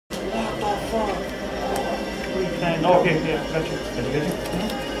fuck? Oh, okay, yeah, got you. Got you?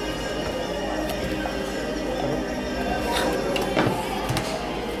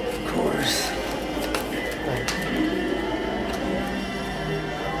 Of course.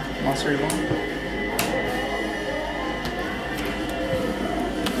 Monster one.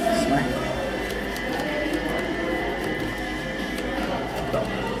 Smack. Okay.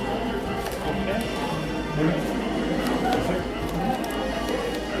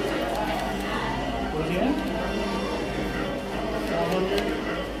 What's he in?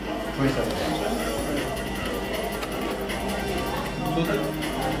 27.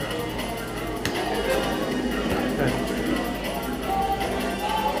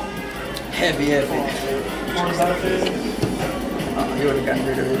 Heavy. More benefits. Oh, he would have gotten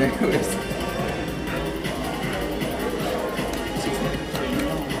rid of it anyways.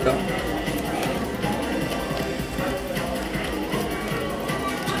 16. Go.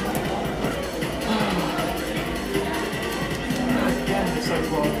 Again, it's like,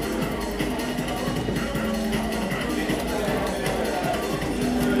 well,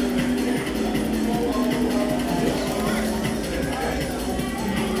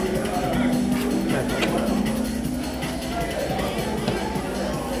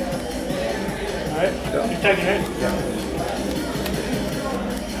 alright, you're tagging it. Yeah.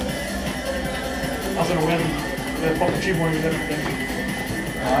 I was gonna win the fucking cheap one and everything.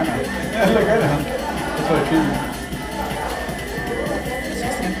 Oh, I know. Yeah, look, I know. That's what I feel.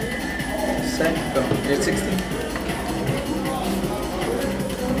 16. Set. Go. Get 16.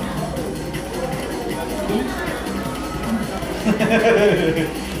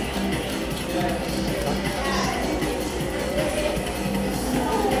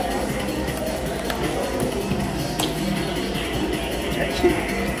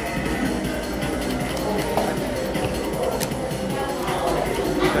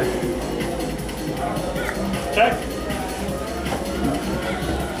 Check.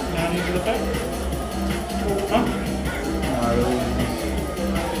 Now I need to effect. Huh?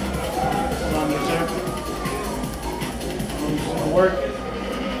 Allow me to check. It'll work.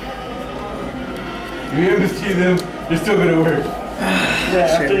 You able to see them, they're still gonna work. Yeah,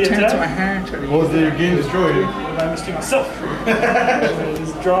 after the Return to my attack. hand. Try to What was use your game destroyed? I missed you myself.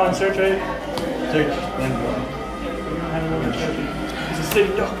 Just draw and search, right? Check, then go. It's a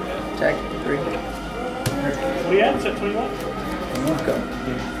steady dog. Check. 3. What do you have? Is that 21? Go.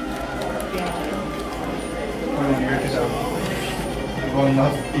 Going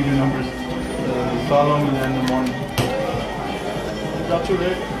off even numbers. The solemn and then the morning. Draw 2,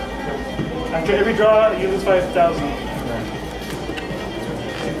 right? After every draw, you lose 5,000.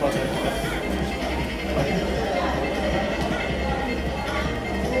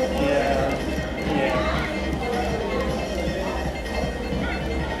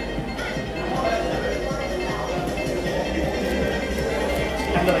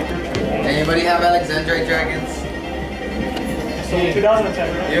 Anybody have Alexandrite dragons? So 2,000 attack,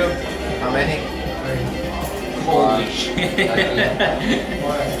 right? You. How many? Holy shit.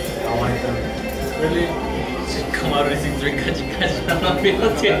 I want them. Really? Should come out with 3 kaji on the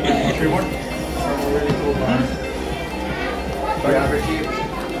field. 3 more? Really cool barn. What average you?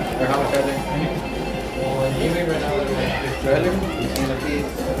 Or how much are they? Well, even right now, Really? I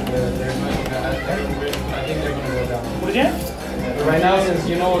think they're going to go down. What did you have? But right now, since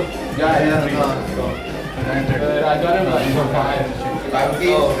you know, Yeah. but I got him like 5. 5 apiece?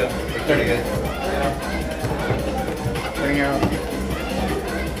 Oh, okay. Pretty good. Bring out.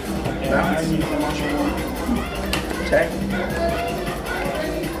 Yeah, I need to launch one. Check.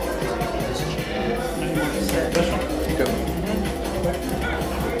 This one? Go.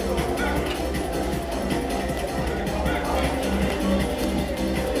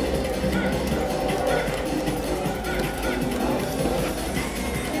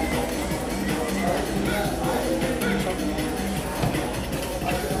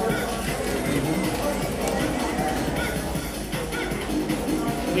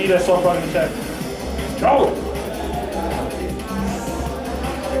 Need a soft rocket attack. Go!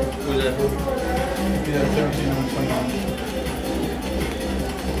 Who's that? Yeah, 17 and 21.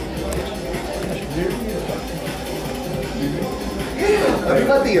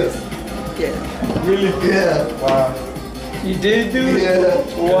 Everybody's. Yeah. Really? Yeah. Wow. You did do it? Yeah.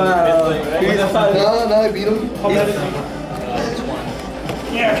 Wow. He's a fighter. No, I beat him. How bad is it? It's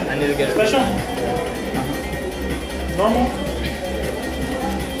 1. Yeah. I need to get it. Special? Normal?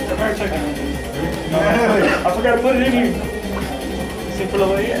 Very technical. I forgot to put it in here. Same for the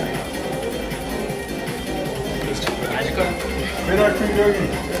way, yeah. Magic card? Radar King Dragon.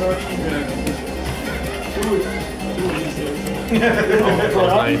 Radar King Dragon. Dude. Oh,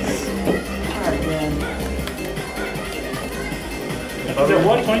 nice. Is it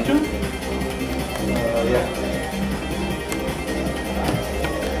what? 22? Yeah.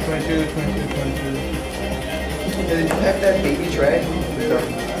 22. Did you pack that baby trash? I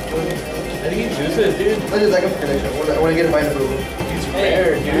think he juices, dude. I just like a connection. I want to get a bite of food. He's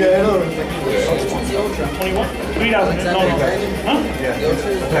rare, dude. Yeah, I know. What's the ultra? 21? 3,000. No. Huh? Yeah.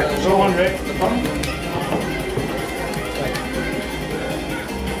 Go 100.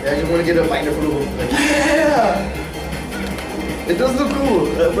 Yeah, I just want to get a bite of food. Like, yeah! It does look cool.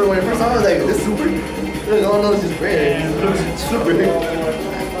 But when I first saw it, I was like, this is super. Like, oh no, it's just great. Yeah. It looks super big.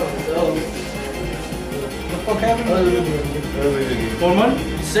 One more?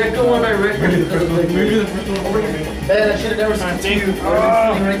 Second one I reckon. Maybe the first one. Man, I should have never seen Thank you. you.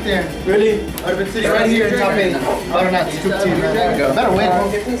 Right there. Really? I'd have been sitting right here in top 8. Better not scoop to you. Better win.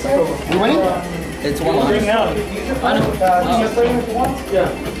 You winning? It's one Bring line. out. I know. Yeah.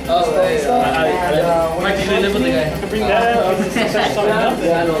 Oh, I Mike, do you live with the guy? Bring that out. Something else.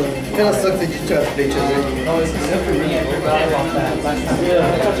 Yeah, I know. It kind of sucks that you two have to play each other.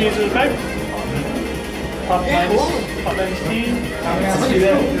 Yeah. Cut to use the bag. Top 90. Top 90 speed. I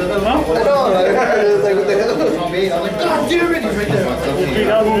know, like, it's like, what the hell? It's me. I'm like, God damn it, he's right there.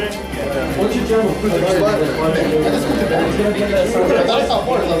 3,000. What's your channel? I just went to bed. I thought I saw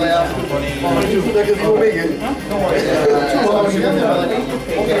more, so I was like, because you will make it. Don't worry.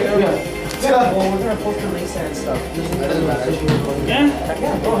 Well, we're gonna post the links there and stuff. Yeah?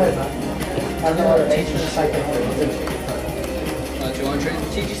 Yeah, go ahead, man. I don't know how to change the site. Do you want to trade the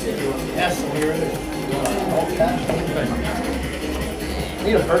TGC? Yes.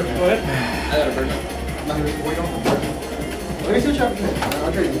 Need a burger. Go ahead. I got a burger. Let me switch up.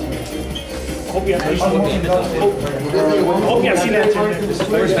 I'll trade you. Hope you have What game is this? Hope you have seen that too. This is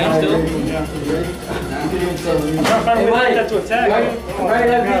first time still? Yeah. I'm trying to find a way to get that to attack. Right,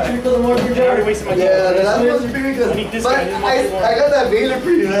 that picture because of more I already wasted my time. Yeah, the last one's pretty good. I need this But guy. I got that Baylor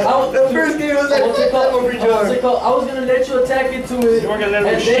for you. The first game was like, What's it that called? one for What's it George. called? I was gonna let you attack into it, You weren't gonna let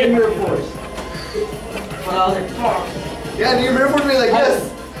him and shit. then you're forced. But I was like, fuck. Yeah, and you remember me like,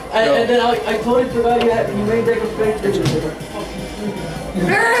 yes. And then I totally forgot you made that effect.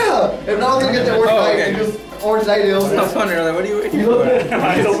 Yeah! If not, I was gonna get the orange light and just orange light hills. I was wondering, like, what are you waiting You for? look good. I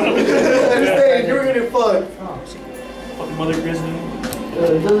don't know. I'm just saying, you were gonna get fucked. Fucking Mother Grizzly.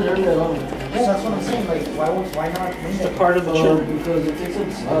 It doesn't hurt me at all. Yeah, that's what I'm saying. Like, why not? It's a part of the children. Because it takes up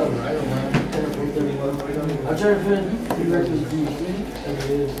I'm trying to fit 3 records deep.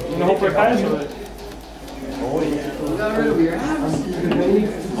 You know, hope we're high. You got rid of your ass.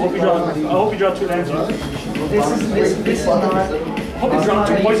 I hope you draw 2 lands. This is not. I hope you draw 2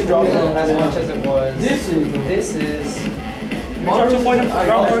 poison drops. As much as it was. This is. You draw 2 poison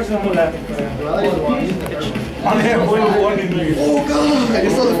drops first and then left. I'm here for 1 in years. Oh god! I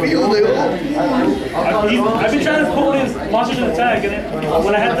just saw the field. Like, oh. I've been trying to pull his monsters in attack, and then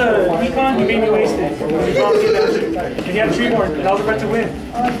when I had the econ, he made me waste it. And he had 3 more, and I was about to win.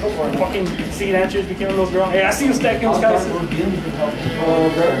 Fucking seed answers became a little girl. Hey, I see you stacking those guys.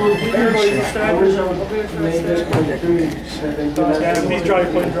 Everybody's a stack. Yeah, please draw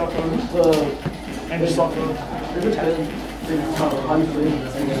your poison drop and just lock it.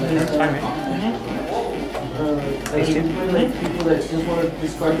 Like people that just want to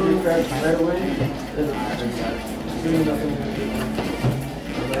discard the crap right away, doing nothing.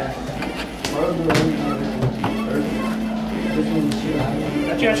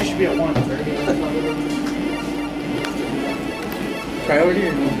 That actually should be at 1. Priority or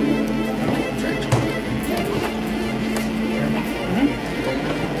no?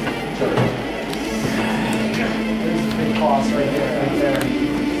 Big boss right there.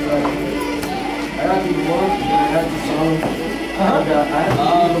 I got the one and I had the song. I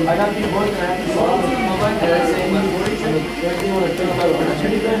got the one and I had the song. And I say, everything when I think about it,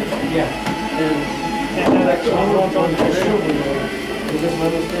 yeah. And like, I'm not on the show. It's just my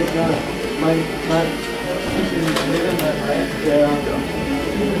mistake, not keeping living that, right? Yeah.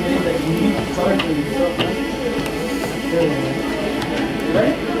 Keeping that you need to charge for yourself,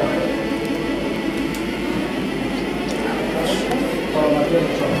 right?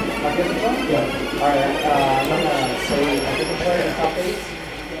 Yeah. Alright, I'm gonna say I think it's in the top 8.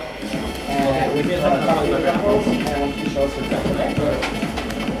 And we did top 8 rolls, and I want you to show us the deck, okay?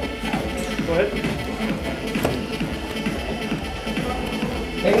 Go ahead.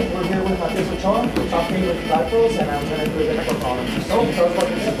 Okay, we're here with Matheus Ochoa, top 8 with 5 rolls, and I'm gonna do a different column. So, tell us about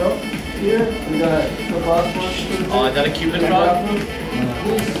this, bro. Here, we got the boss one. Oh, I got a Cupid drop.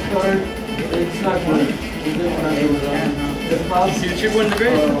 This card, it's not good. It's different than the boss. See the cheap one in the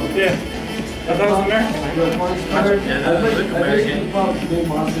grave? Yeah. I thought it was American. The points card. Yeah, that look American. Big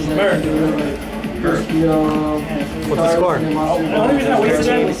monsters. American. Just the, What's the score? The only reason I wasted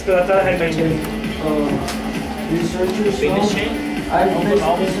them is because I thought I had main. Researchers. Famous chain? I basically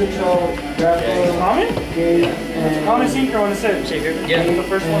search out grapple, Common? gate, and Common Seeker on the set. Shaker? Yeah. The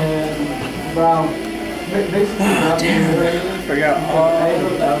first one. and brown. Basically, grapple. Forgot. I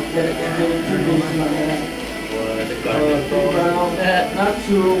don't know. Two bases on that. Three brown. Not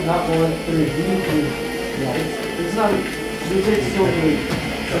two, not one, three. Three. It's not. It's still good.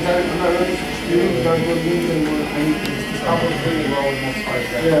 Sometimes I'm not really shooting dark blue beans anymore. I need to. It's almost really low in most cards,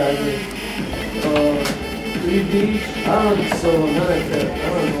 right? Yeah, I agree. 3 beach. I don't know if it's so none like that. I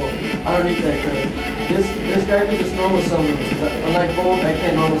don't know. I don't need that card. This guy can just normal summon. Unlike gold, I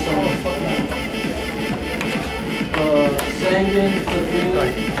can't normal summon. Sanguine, Supreme,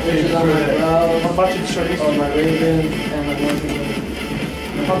 which is on my brows, What about you, Shorty? on my ravens, and my monkey.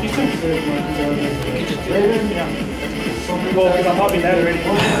 How do you think? Raven? Yeah. Well, because I'm popping that already. A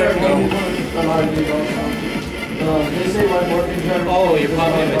lot of these also. They say my morphing gem. Oh, you're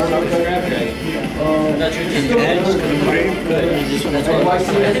popping with Scrap Dragon. That's your It's just still edge. good. Good. You just Like, why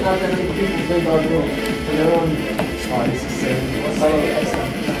see that's not that many people play Dark World? And everyone,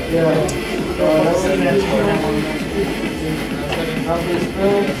 yeah. That's it. Now this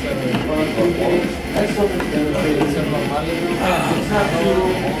build, 2 games, that's something demonstrated. It's not two,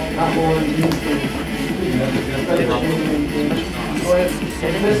 not more, these things.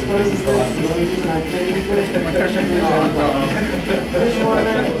 And this versus this, the only reason I can't use this is because this one,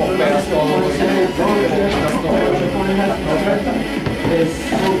 is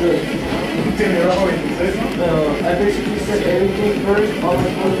so good. I basically set everything first, all my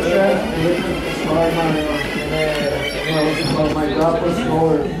full trap, and look at my grapples or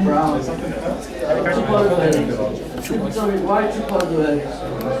brown. Two color headings. Tell me why 2 color headings?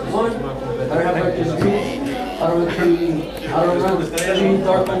 One, I have like this reach. I don't run 3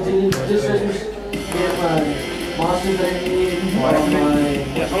 dark ones in. Just get my monsters that I need, my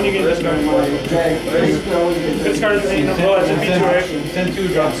Only get this card. my drag. Basically, I always get This card is in the blow as a feature, right? Send 2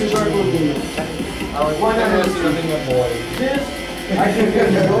 drops. 2 dark ones in. Why not have Nothing with boy. this? I can get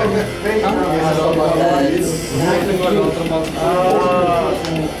the gold face around myself like that.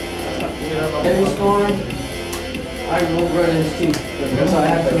 Heavy storm. I will run his teeth. So I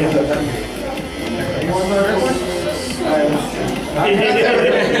have to do that. One other one.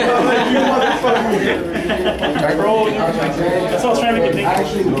 Bro, that's all I was trying to get I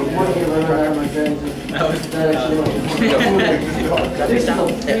actually want to get rid of my dragons. That actually this is a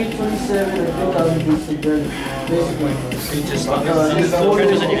 327 or 4,000 boots of burn. Basically.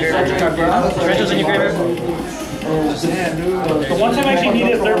 Treasures in your graveyard. Treasures in your graveyard. The one time I actually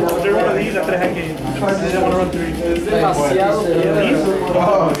needed third one of these after I had game. I didn't want to run 3.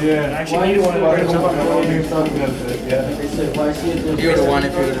 Oh, yeah. I actually needed one of You would have won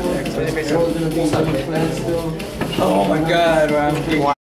if you would have. Oh Oh my god, bro.